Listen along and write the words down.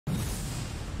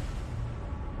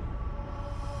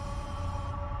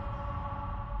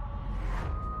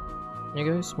Hey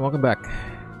guys, welcome back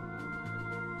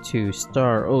to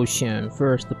Star Ocean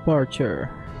First Departure.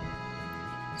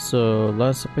 So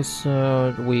last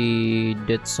episode we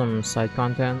did some side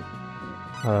content.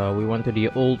 We went to the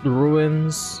old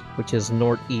ruins, which is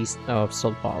northeast of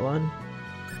Solpalan.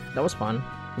 That was fun.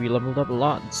 We leveled up a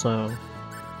lot, so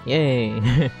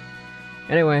yay!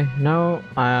 Anyway,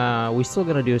 now we still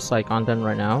gonna do side content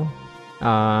right now.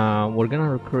 We're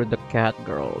gonna recruit the cat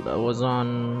girl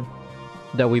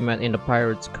that we met in the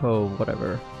Pirates Cove,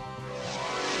 whatever.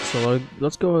 So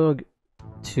let's go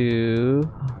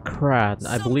to Krat.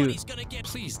 I believe.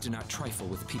 Please do not trifle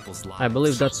with people's lives. I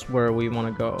believe that's where we want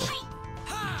to go.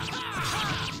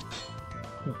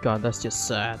 God, that's just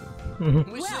sad. Well,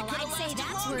 I'd say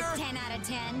that's worth 10 out of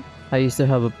 10. I used to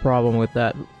have a problem with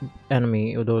that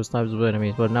enemy, or those types of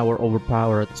enemies, but now we're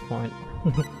overpowered at this point.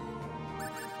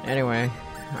 Anyway,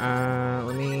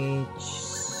 let me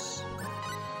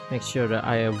make sure that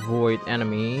I avoid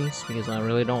enemies because I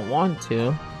really don't want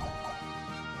to.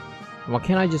 Why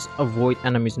can't I just avoid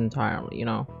enemies entirely? You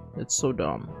know, it's so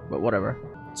dumb, but whatever.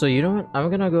 So you know what? I'm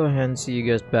gonna go ahead and see you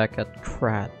guys back at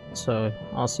Krat. So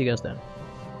I'll see you guys then.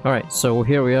 Alright, so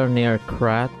here we are near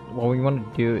Krat. What we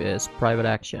want to do is private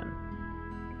action.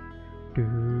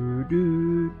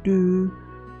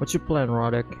 What's your plan,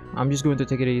 Roddick? I'm just going to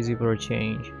take it easy for a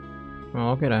change.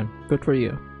 Oh, okay then. Good for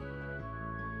you.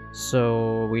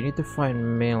 So we need to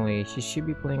find Millie. She should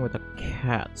be playing with a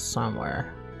cat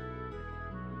somewhere.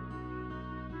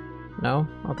 No?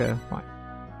 Okay, fine.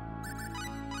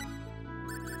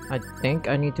 I think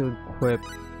I need to equip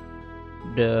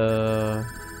the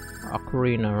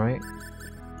ocarina, right?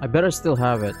 I better still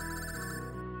have it.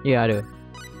 Yeah, I do.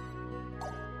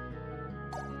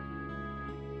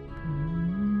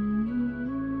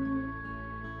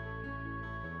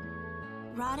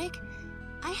 Roddick,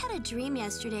 I had a dream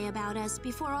yesterday about us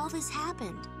before all this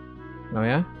happened. Oh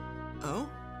yeah? Oh?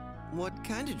 What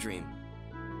kind of dream?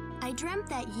 I dreamt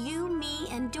that you, me,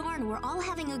 and Dorn were all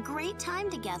having a great time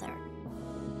together.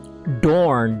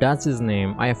 Dorn, that's his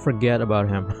name. I forget about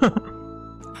him.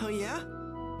 Oh yeah?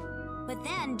 But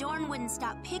then Dorn wouldn't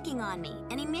stop picking on me,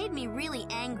 and he made me really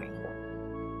angry.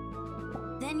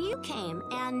 Then you came,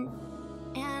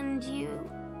 and you...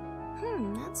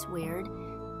 that's weird.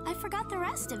 I forgot the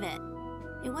rest of it.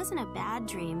 It wasn't a bad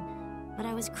dream, but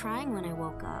I was crying when I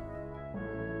woke up.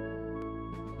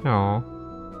 Oh.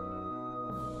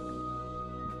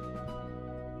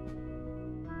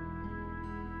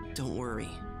 Don't worry.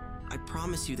 I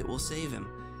promise you that we'll save him.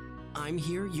 I'm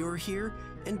here, you're here,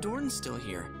 and Dorn's still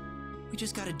here. We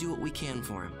just gotta do what we can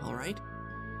for him, alright?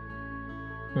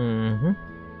 Mm-hmm.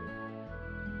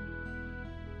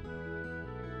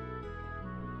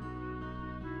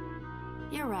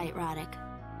 You're right, Roddick.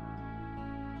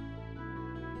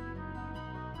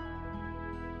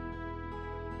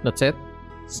 That's it?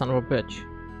 Son of a bitch.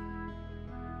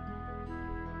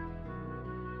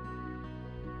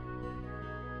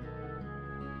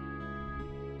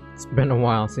 It's been a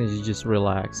while since you just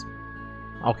relaxed.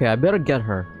 Okay, I better get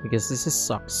her because this just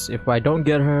sucks. If I don't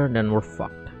get her, then we're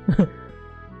fucked.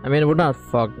 I mean, we're not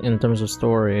fucked in terms of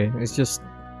story. It's just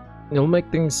it'll make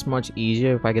things much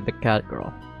easier if I get the cat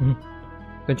girl.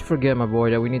 Don't you forget, my boy,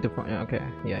 that we need to find. Okay,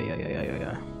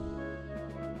 yeah.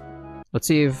 Let's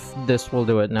see if this will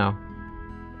do it now.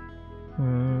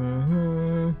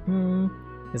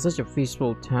 It's such a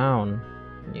peaceful town.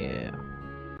 Yeah.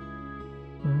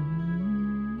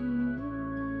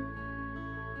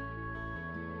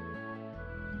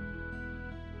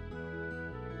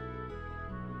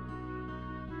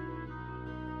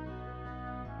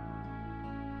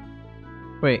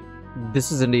 Wait,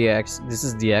 this is this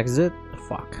is the exit?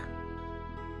 Fuck.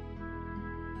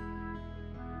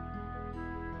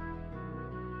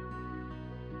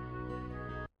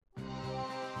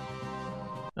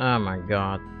 Oh my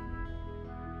god.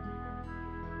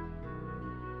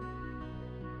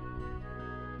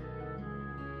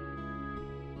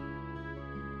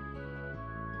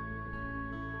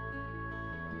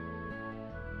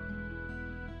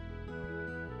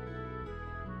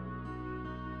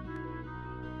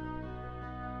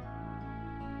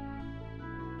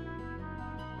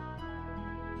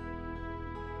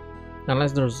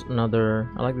 Unless there's another.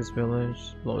 I like this village.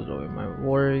 Blows away my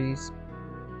worries.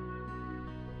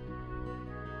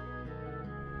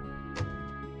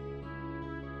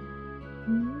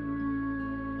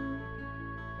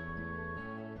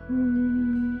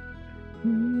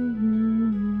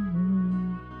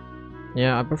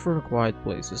 Yeah, I prefer quiet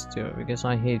places too because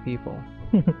I hate people.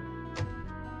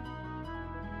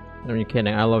 No, you're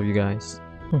kidding. I love you guys.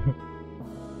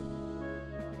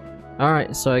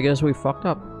 Alright, so I guess we fucked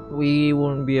up. We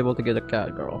won't be able to get a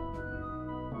cat girl.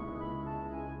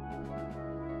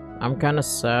 I'm kind of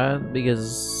sad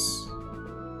because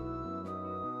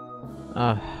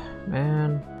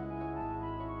man,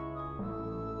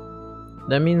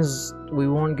 that means we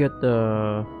won't get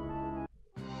the,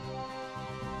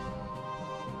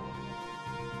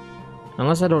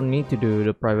 unless I don't need to do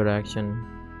the private action.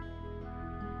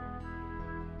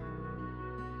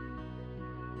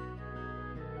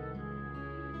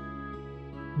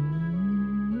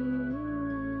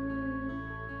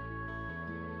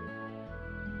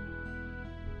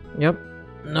 Yep,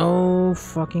 no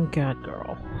fucking cat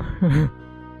girl.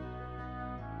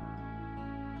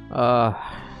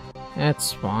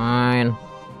 That's fine.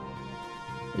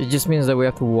 It just means that we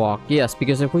have to walk. Yes,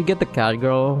 because if we get the cat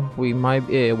girl, we might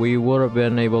we would have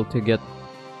been able to get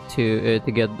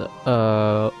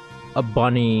a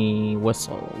bunny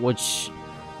whistle, which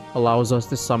allows us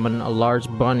to summon a large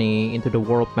bunny into the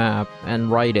world map and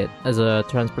ride it as a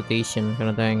transportation kind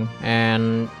of thing.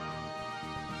 And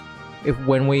if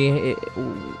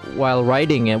while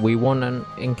riding it, we won't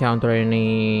encounter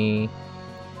any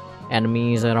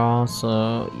enemies at all,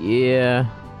 so yeah.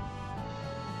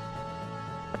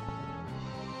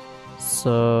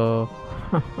 So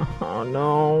oh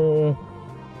no,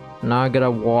 now I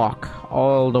gotta walk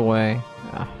all the way.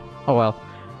 Oh well,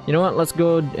 you know what, let's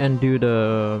go and do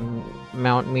the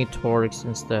Mount Meteorix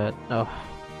instead. Oh,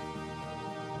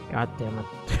 god damn it.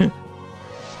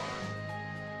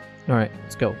 All right,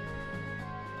 let's go.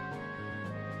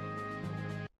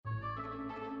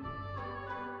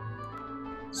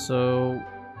 So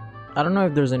I don't know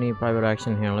if there's any private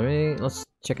action here. Let's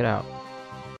check it out.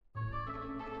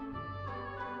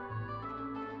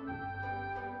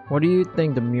 What do you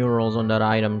think the murals on that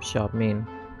item shop mean?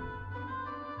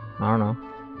 I don't know.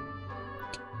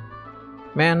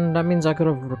 Man, that means I could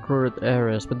have recruited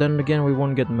Ares, but then again we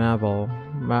won't get Mavel.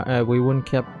 We wouldn't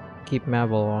keep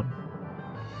Mavel on.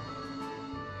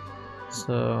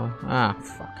 So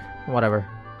fuck. Whatever.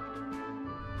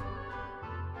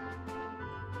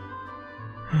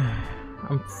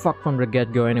 I'm fucked from the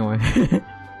get-go anyway.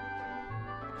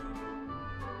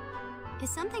 Is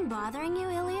something bothering you,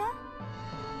 Ilya?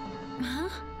 Huh?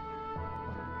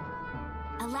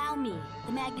 Allow me,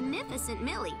 the magnificent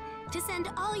Millie, to send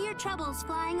all your troubles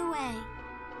flying away.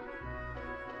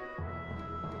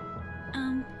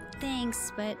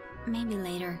 Thanks, but maybe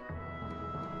later.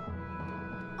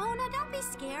 Oh, now don't be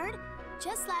scared.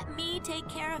 Just let me take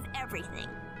care of everything.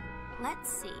 Let's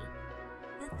see.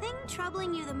 The thing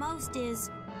troubling you the most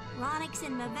is Ronix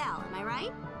and Mavel, am I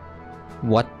right?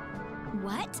 What?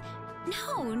 What?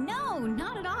 No,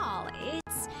 not at all.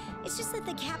 It's just that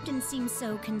the captain seems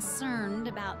so concerned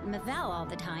about Mavel all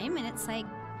the time, and it's like,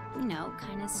 you know,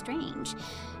 kind of strange.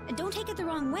 Don't take it the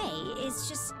wrong way. It's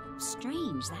just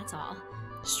strange, that's all.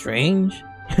 Strange?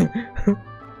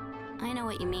 I know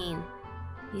what you mean.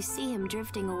 You see him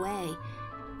drifting away,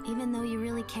 even though you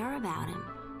really care about him.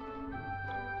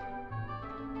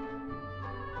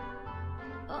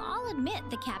 Well, I'll admit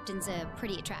the captain's a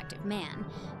pretty attractive man,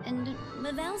 and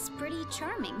Mavel's pretty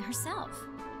charming herself.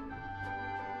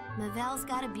 Mavel's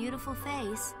got a beautiful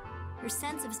face. Her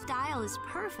sense of style is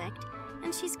perfect,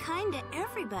 and she's kind to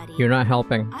everybody. You're not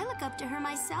helping. I look up to her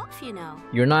myself, you know.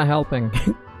 You're not helping.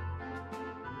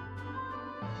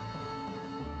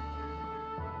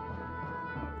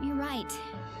 You're right.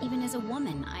 Even as a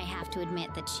woman, I have to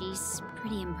admit that she's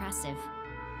pretty impressive.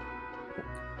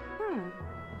 Then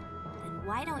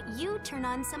why don't you turn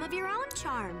on some of your own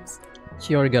charms?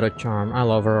 She already got a charm. I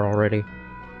love her already.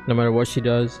 No matter what she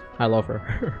does, I love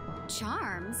her.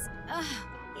 Charms? Ugh,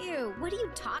 ew, what are you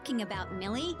talking about,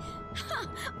 Millie?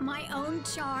 My own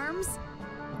charms?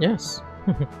 Yes.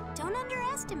 Don't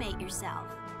underestimate yourself.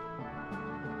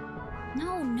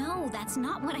 No, that's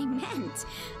not what I meant.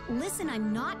 Listen,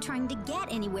 I'm not trying to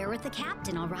get anywhere with the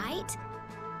captain, all right?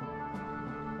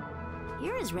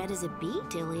 You're as red as a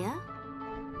beet, Ilya.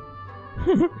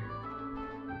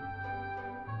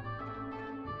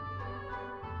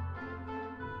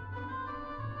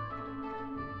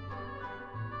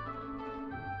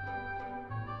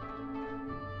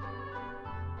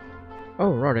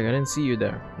 Oh, Roderick, I didn't see you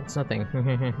there. It's nothing.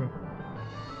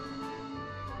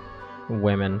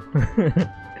 Women.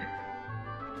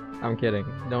 I'm kidding.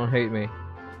 Don't hate me.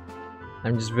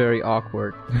 I'm just very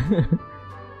awkward.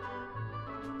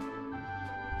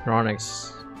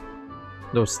 Ronix.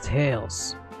 Those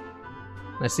tails.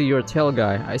 I see you're a tail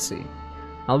guy. I see.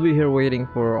 I'll be here waiting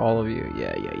for all of you.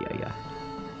 Yeah.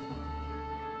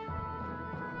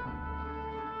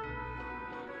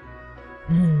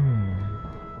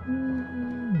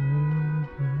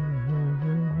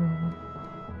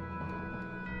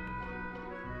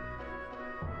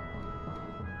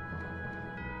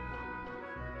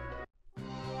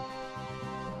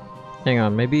 Hang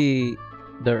on, maybe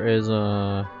there is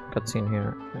a cutscene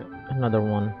here. Another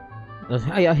one.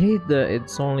 I hate that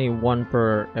it's only one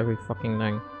per every fucking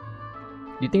thing.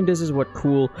 Do you think this is what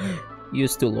cool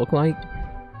used to look like?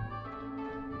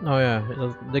 Oh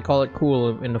yeah, they call it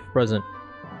cool in the present.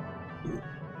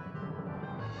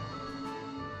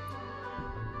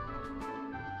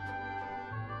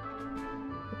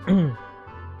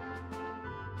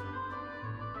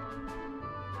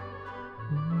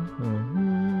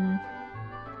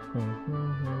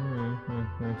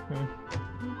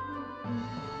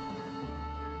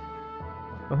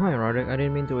 Oh hi Roderick, I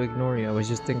didn't mean to ignore you, I was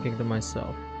just thinking to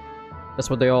myself. That's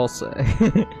what they all say.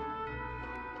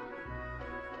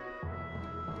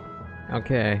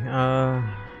 Okay,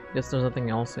 guess there's nothing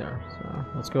else here, so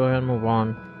let's go ahead and move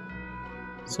on.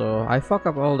 So I fuck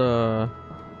up all the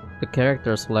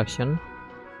character selection.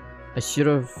 I should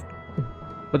have,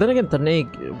 but then again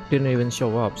Tanae didn't even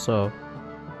show up, so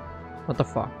what the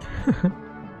fuck.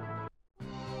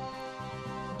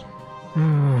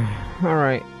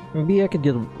 Alright, maybe I could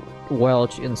get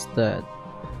Welch instead.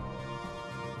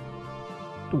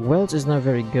 Welch is not a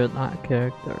very good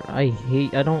character. I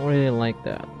don't really like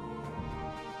that.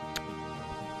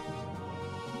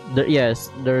 Yes,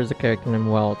 there is a character named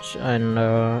Welch, and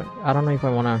I don't know if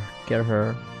I wanna get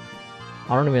her.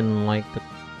 I don't even like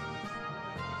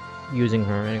using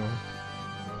her anyway.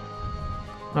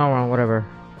 Oh well, whatever.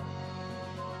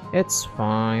 It's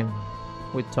fine.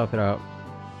 We tough it out.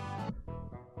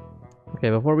 Okay,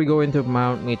 before we go into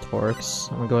Mount Meatorx,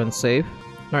 I'm gonna go and save.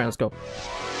 Alright, let's go.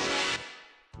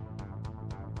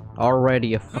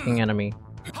 Already a fucking enemy.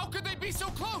 How could they be so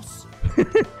close?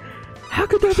 How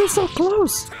could they be so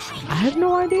close? I have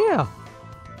no idea.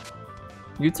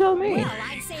 You tell me. Well,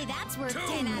 I'd say that's worth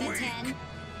 10 out of 10.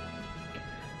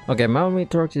 Okay, Mount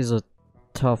Meatorx is a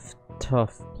tough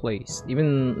place.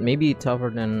 Even maybe tougher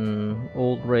than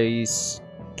Old Ray's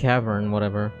Cavern,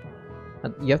 whatever.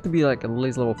 You have to be like at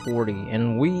least level 40,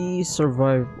 and we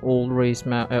survived Old Ray's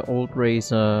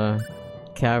Cavern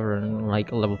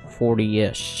like level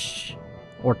 40-ish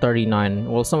or 39.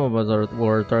 Well, some of us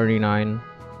were 39.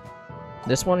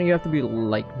 This one you have to be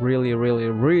like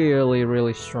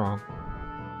really strong.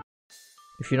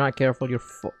 If you're not careful,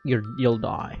 you'll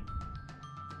die.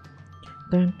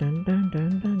 Dun, dun, dun,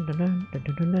 dun, dun, dun, dun, dun,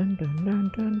 dun, dun,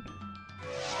 dun, dun.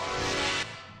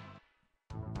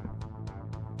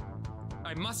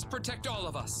 I must protect all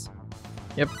of us.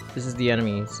 Yep, this is the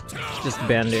enemies. Just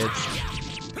bandits.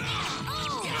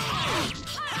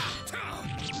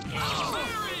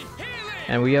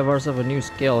 And we have ourselves a new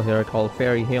skill here called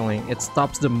Fairy Healing. It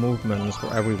stops the movements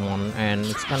for everyone, and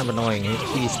it's kind of annoying.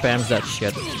 He spams that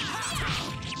shit.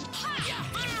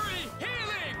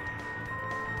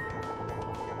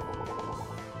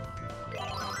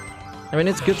 I mean,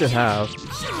 it's good to have.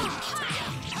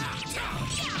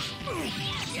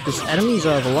 Because enemies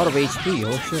have a lot of HP,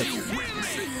 oh shit.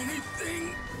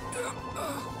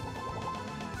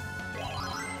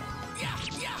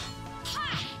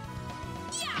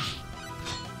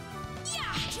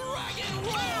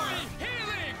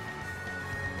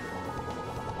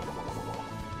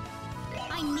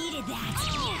 I needed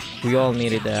that. We all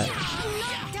needed that. I'm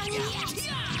not done yet.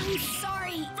 I'm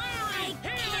sorry. I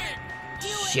can't do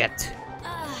it. Shit.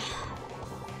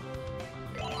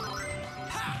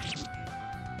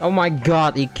 Oh my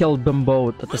god, he killed them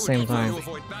both at the same time. To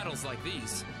avoid battles like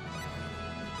these.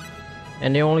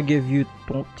 And they only give you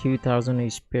 2,000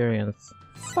 experience.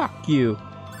 Fuck you.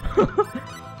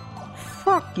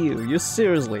 Fuck you. You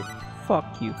seriously.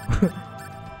 Fuck you.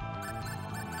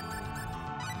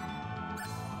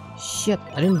 Shit,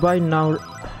 I didn't buy now.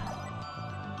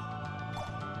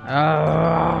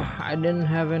 I didn't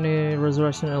have any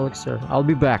resurrection elixir. I'll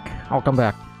be back. I'll come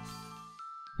back.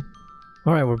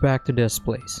 Alright, we're back to this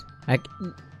place. I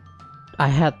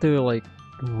had to like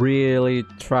really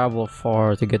travel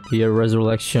far to get the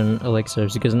resurrection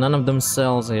elixirs because none of them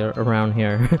sells here around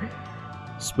here.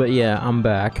 But yeah, I'm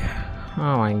back.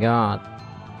 Oh my god.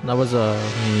 That was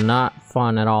not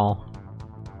fun at all.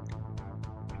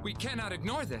 We cannot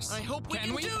ignore this. I hope we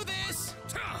can do this.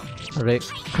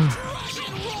 Alright.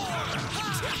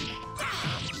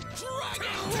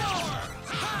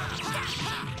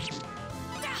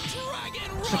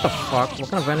 What the fuck? What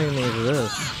kind of enemy is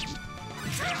this?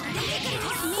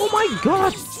 Oh my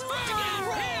god!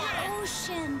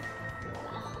 Ocean.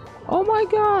 Oh my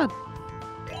god!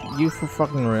 You for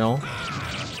fucking real?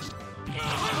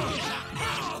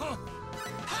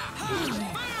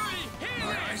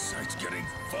 My eyesight's getting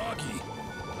foggy.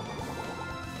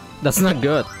 That's not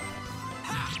good.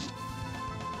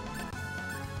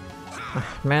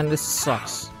 Man, this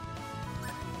sucks.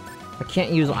 I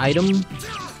can't use item.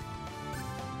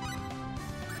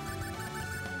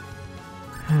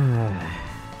 My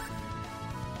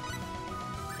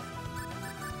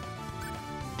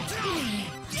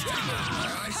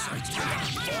eyesight's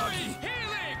getting foggy.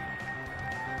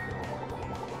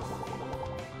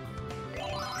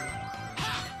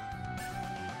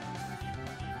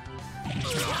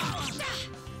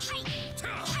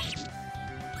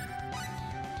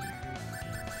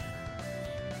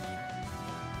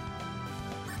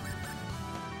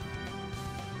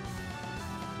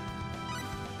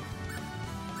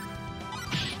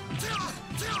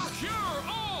 Cure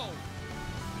all!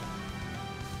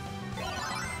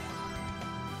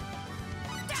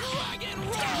 Dragon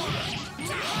roar!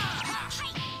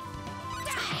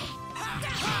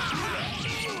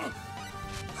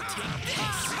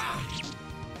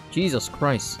 Jesus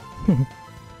Christ.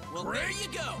 Well, there you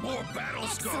go. More battle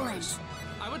scars.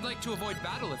 I would like to avoid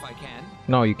battle if I can.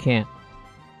 No, you can't.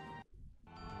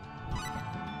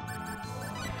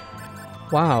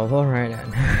 Wow, alright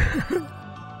then.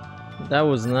 That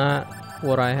was not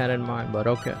what I had in mind, but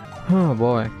okay. Oh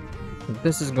boy.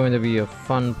 This is going to be a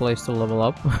fun place to level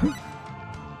up.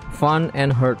 Fun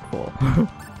and hurtful.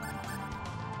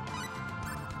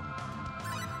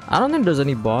 I don't think there's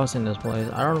any boss in this place.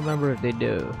 I don't remember if they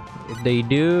do. If they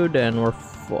do, then we're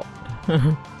fucked.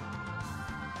 I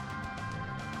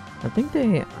think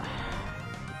they...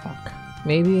 Fuck.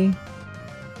 Maybe?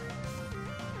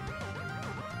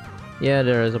 Yeah,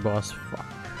 there is a boss. Fuck.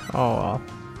 Oh well.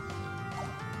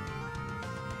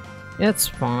 It's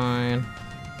fine.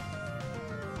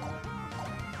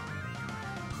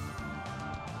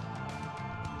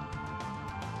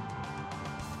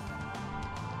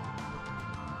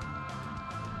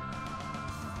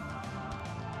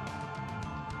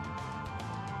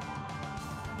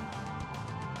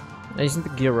 I just need to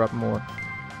gear up more.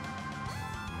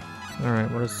 Alright,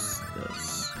 what is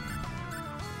this?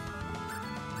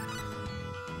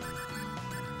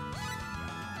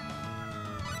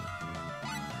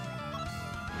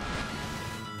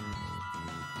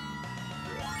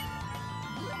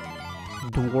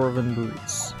 Dwarven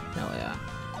boots. Hell yeah.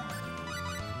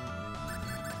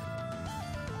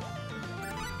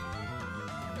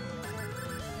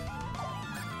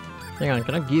 Hang on,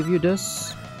 can I give you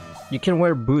this? You can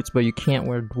wear boots, but you can't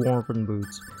wear dwarven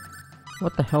boots.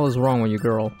 What the hell is wrong with you,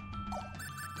 girl?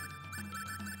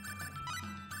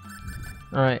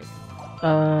 Alright.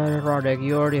 Rodek,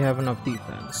 you already have enough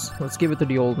defense. Let's give it to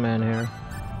the old man here.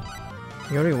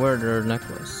 You already wear their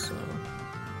necklace, so...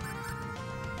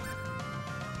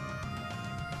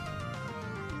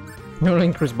 You only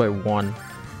increase by 1.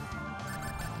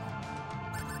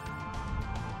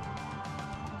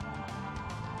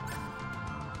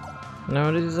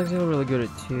 No, this is actually really good at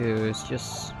 2. It's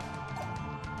just...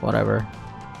 whatever.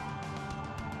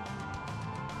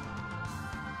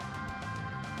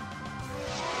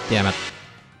 Damn it.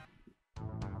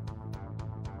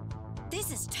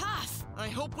 This is tough. I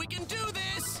hope we can do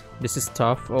this. This is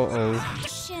tough. Uh-oh.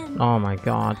 Action. Oh my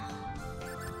god.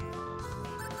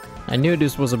 I knew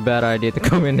this was a bad idea to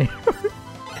come in here.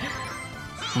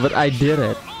 But I did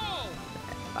it.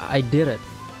 I did it.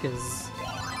 Because...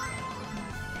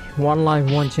 one life,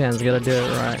 one chance. Gotta do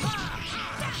it right.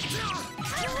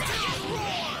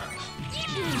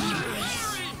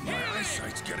 My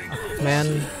eyesight's getting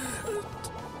Man.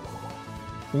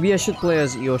 Maybe I should play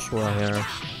as Yoshua here.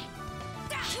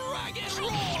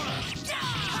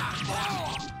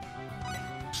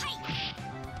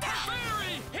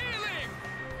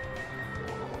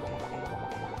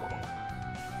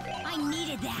 I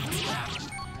needed that.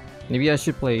 Maybe I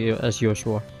should play as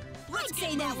Yoshua. I'd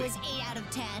say that was 8 out of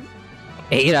 10.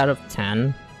 8 out of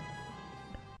 10.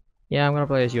 Yeah, I'm gonna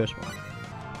play as Yoshua.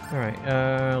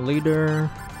 Alright, leader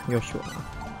Yoshua.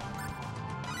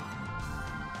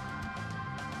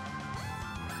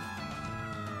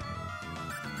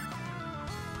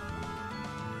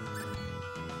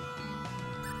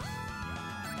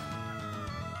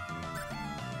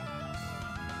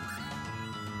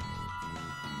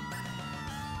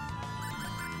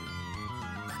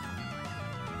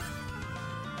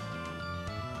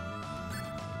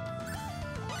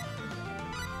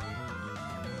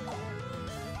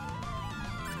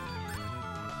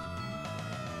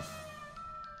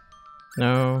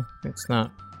 No, it's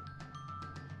not.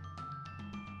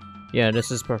 Yeah, this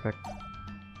is perfect.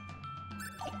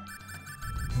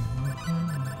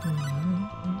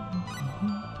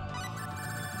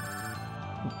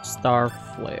 Star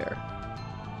Flare.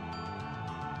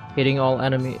 Hitting all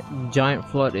enemy. Giant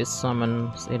Flood is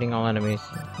summoned, hitting all enemies.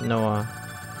 Noah.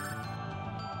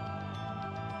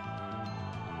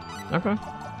 Okay.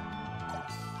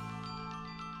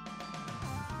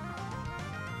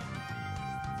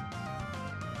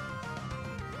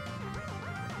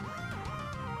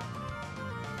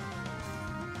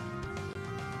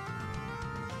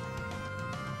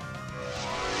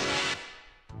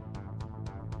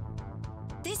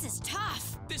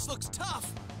 looks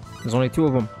tough. There's only 2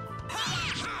 of them.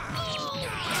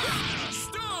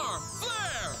 Star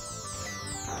flare.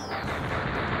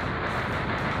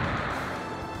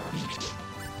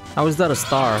 How is that a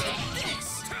star?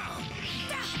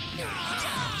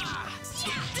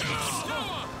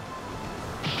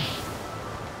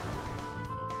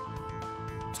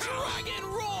 Dragon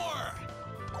roar.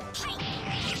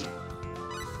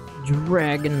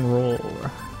 Dragon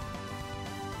roar.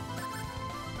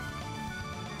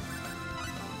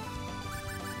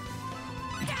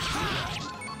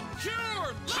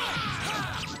 Cure.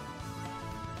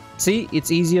 See,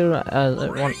 it's easier as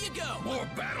There you go. More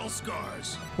battle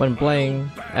scars. when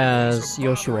playing as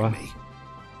Joshua.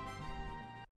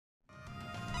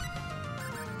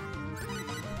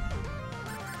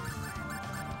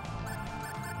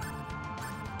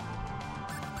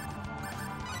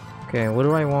 Okay, what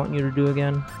do I want you to do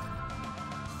again?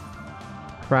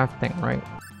 Crafting, right?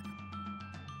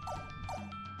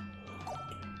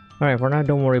 Alright, for now,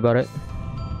 don't worry about it.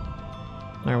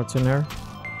 Alright, what's in there?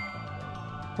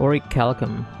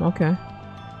 Orichalcum. Okay.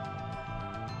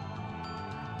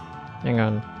 Hang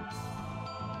on.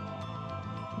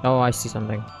 Oh, I see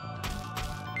something.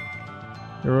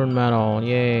 Rune metal,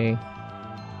 yay.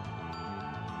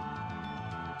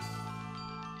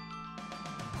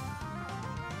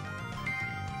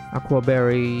 Aqua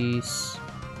berries.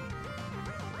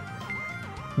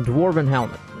 Dwarven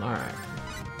helmet. Alright.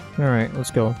 Alright,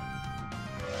 let's go.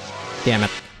 Damn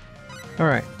it.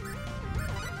 Alright.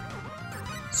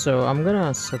 So I'm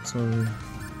gonna set some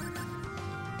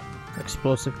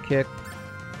explosive kick.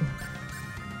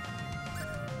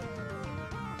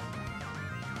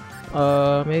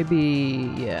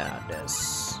 Maybe, yeah,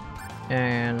 this.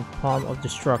 And Palm of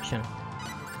Destruction.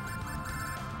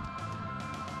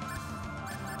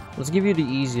 Let's give you the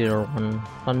easier one.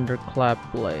 Thunderclap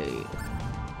Blade.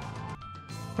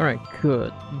 Alright,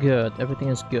 good, good. Everything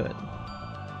is good.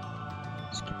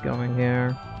 Let's keep going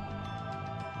here.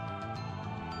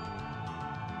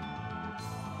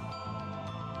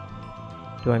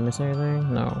 Do I miss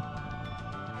anything? No.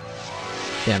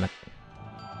 Damn it.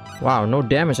 Wow, no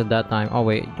damage at that time. Oh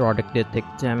wait, Roddick did take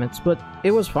damage, but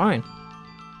it was fine.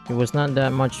 It was not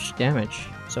that much damage,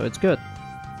 so it's good.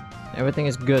 Everything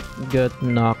is good, good,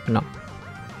 knock, knock.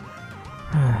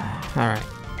 Alright.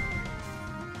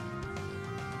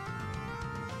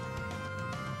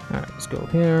 Alright, let's go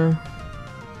here.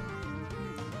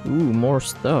 Ooh, more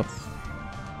stuff.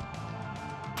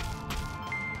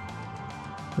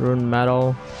 Rune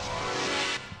metal.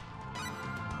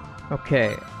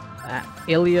 Okay.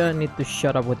 Ilya need to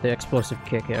shut up with the explosive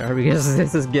kick here because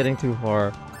this is getting too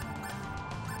far.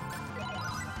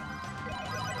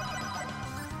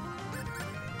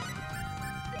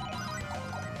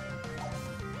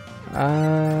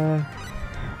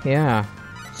 Yeah.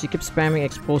 She keeps spamming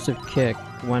explosive kick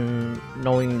when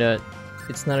knowing that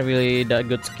it's not really that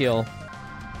good skill.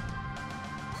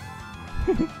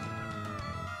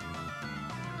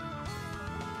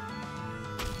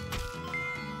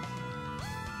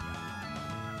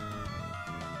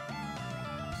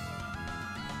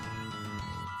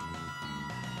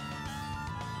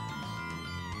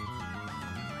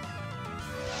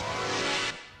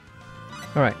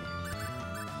 Alright.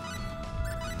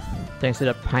 Thanks to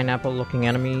the pineapple looking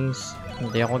enemies,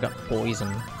 they all got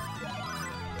poison.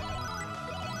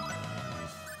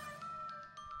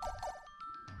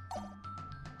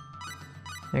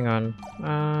 Hang on.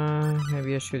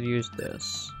 Maybe I should use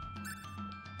this.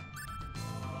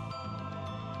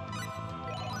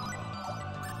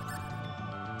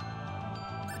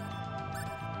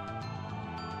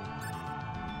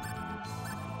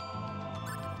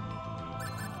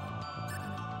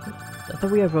 I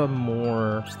thought we have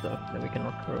more stuff that we can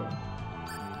recruit.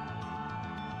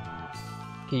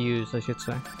 Can use, I should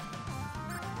say.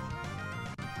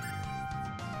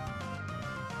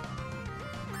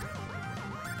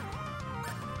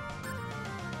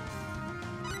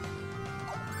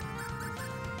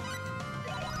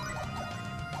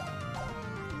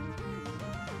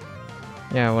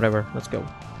 Yeah, whatever. Let's go.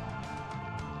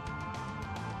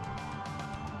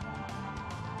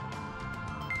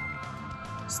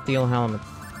 Steel helmet.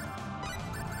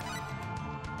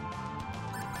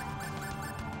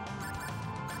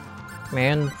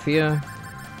 Man, Fia,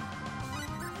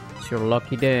 it's your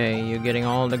lucky day. You're getting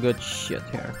all the good shit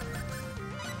here.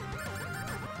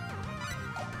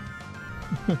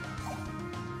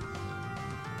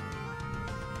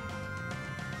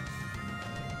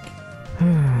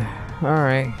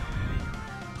 Alright.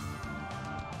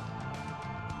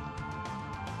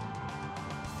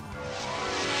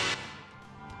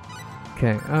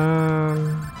 Okay,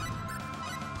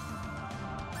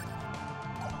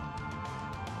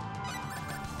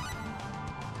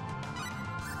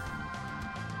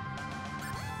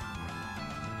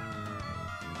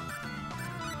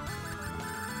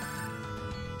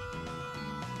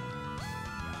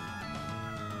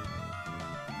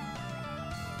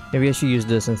 Maybe I should use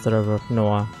this instead of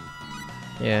Noah.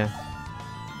 Yeah.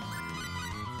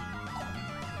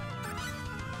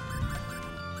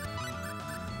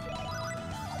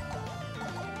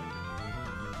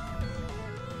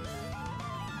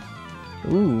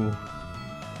 Ooh.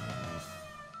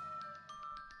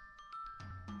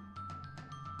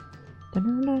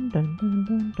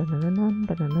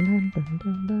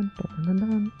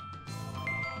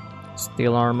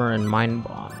 Steel armor and mind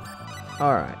bomb.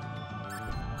 Alright.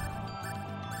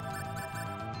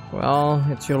 Well,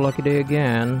 it's your lucky day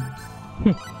again.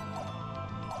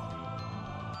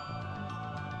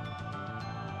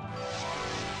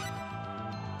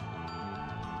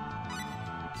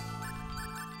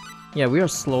 Yeah, we are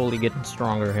slowly getting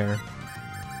stronger here.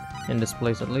 In this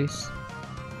place, at least.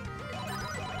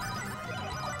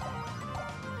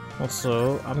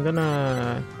 Also, I'm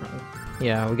gonna...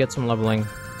 Yeah, we get some leveling.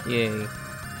 Yay.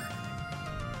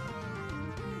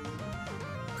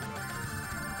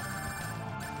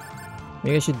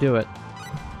 Maybe I should do it.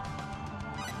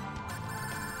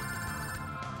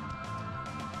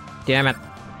 Damn it.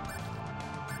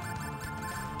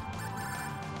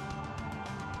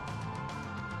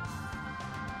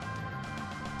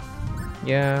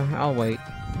 Yeah, I'll wait.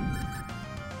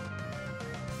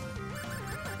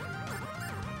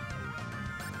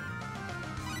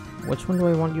 Which one do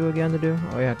I want you again to do?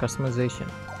 Oh yeah, customization.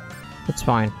 It's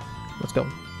fine. Let's go.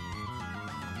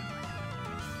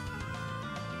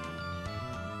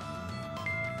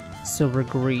 Silver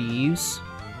Greaves.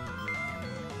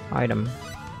 Item.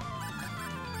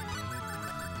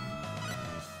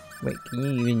 Wait, can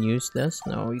you even use this?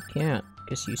 No, you can't,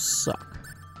 because you suck.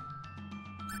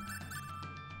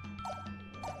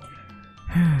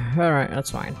 Alright, that's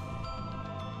fine.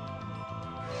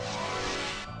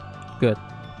 Good.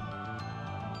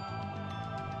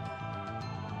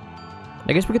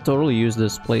 I guess we could totally use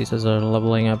this place as a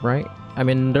leveling up, right? I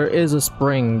mean, there is a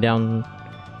spring down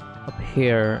up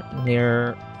here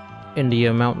near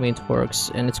India Mount Meat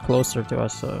Works, and it's closer to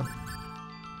us, so...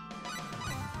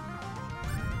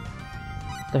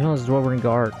 What the hell is Dwarven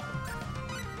Guard?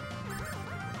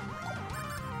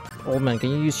 Old man,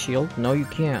 can you use shield? No, you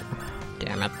can't.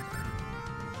 Damn it.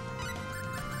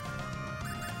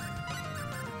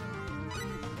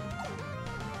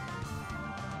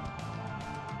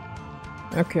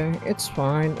 Okay, it's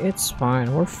fine,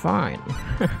 we're fine.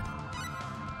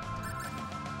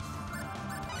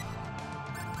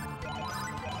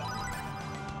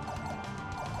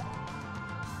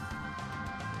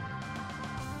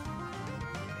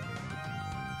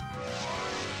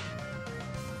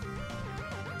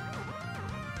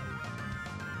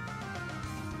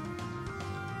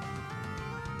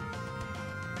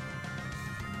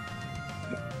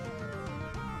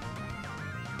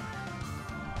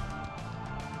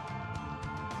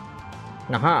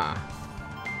 Aha!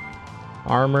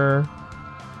 Armor.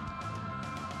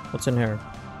 What's in here?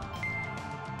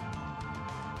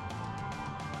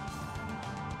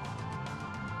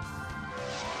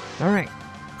 Alright.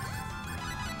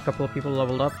 A couple of people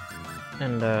leveled up,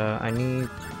 and I need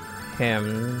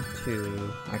him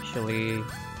to actually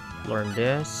learn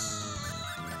this.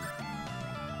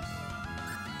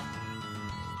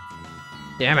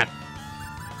 Damn it!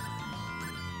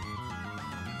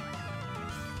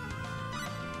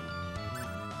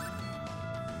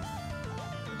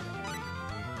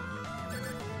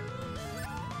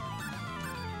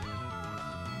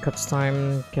 Cuts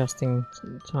casting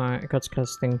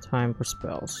time for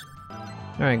spells.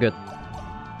 Alright, good.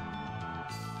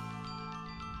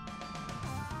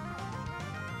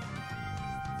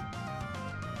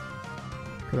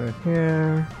 Go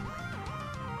here.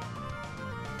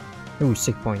 Ooh,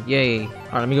 save point. Yay!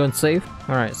 Alright, let me go and save.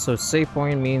 Alright, so save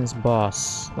point means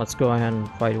boss. Let's go ahead and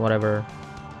fight whatever.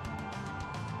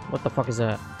 What the fuck is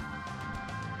that?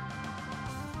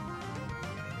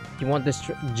 You want this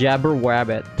Jabber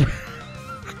Wabbit?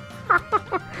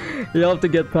 You have to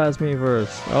get past me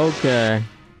first. Okay.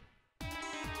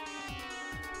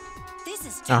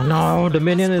 Oh no, the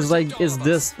minion is like, is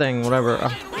this thing, whatever. Oh,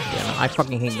 damn, I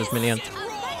fucking hate this minion.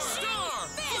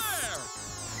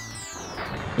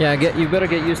 Yeah, you better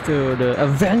get used to the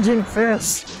Avenging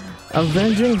Fist!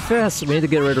 Avenging Fist! We need to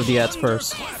get rid of the ads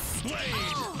first.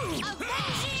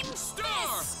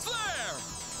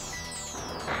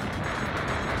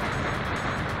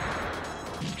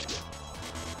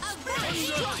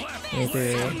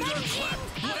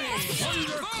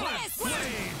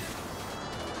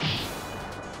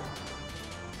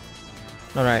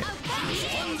 Alright.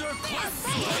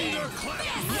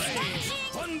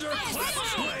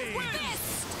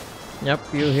 Yep,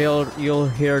 you'll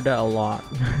hear that a lot.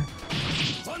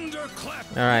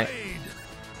 Alright.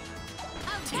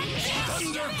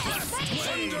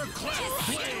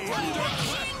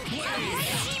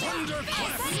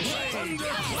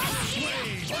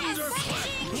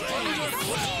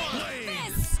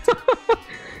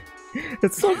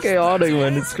 It's so chaotic,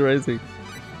 man. It's crazy.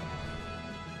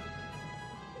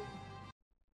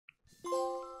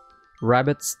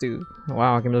 Rabbit stew.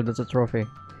 Wow, I can believe that's a trophy.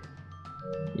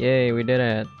 Yay, we did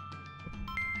it.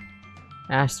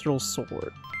 Astral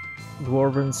sword.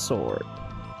 Dwarven sword.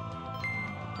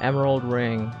 Emerald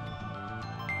ring.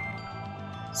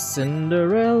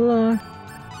 Cinderella.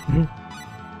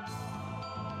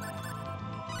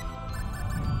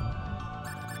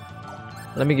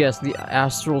 Let me guess, the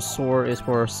astral sword is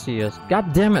for Arceus.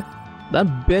 God damn it! That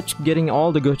bitch getting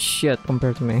all the good shit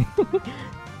compared to me.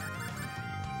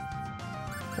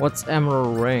 What's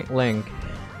Emerald Link?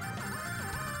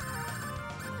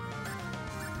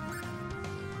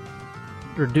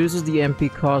 Reduces the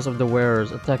MP cost of the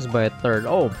wearer's attacks by a third.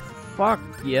 Oh, fuck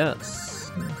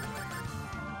yes.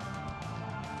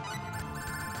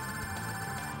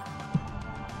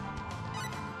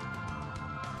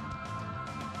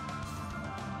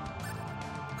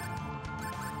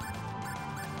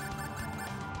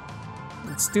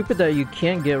 It's stupid that you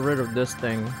can't get rid of this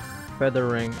thing. Feather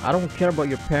ring. I don't care about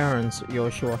your parents,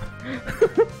 Joshua.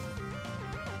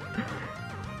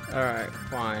 Alright,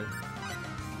 fine.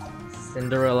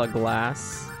 Cinderella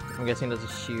glass. I'm guessing that's a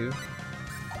shoe.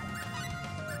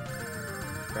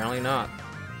 Apparently not.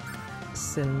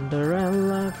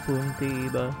 Cinderella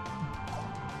Puntiba.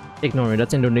 Ignore me,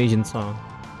 that's Indonesian song.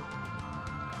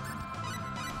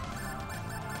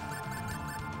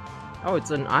 Oh,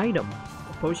 it's an item.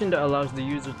 A potion that allows the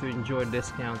user to enjoy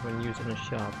discounts when used in a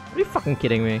shop. Are you fucking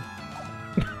kidding me?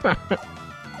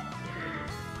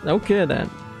 Okay then.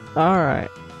 Alright.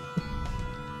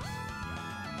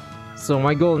 So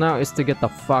my goal now is to get the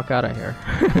fuck out of here.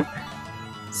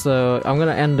 So I'm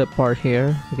gonna end the part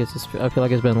here because I feel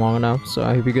like it's been long enough. So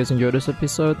I hope you guys enjoyed this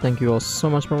episode. Thank you all so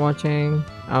much for watching.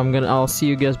 I'll see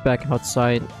you guys back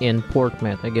outside in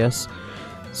Portmet, I guess.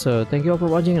 So thank you all for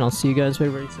watching, and I'll see you guys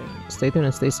very soon. Stay tuned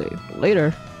and stay safe.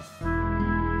 Later.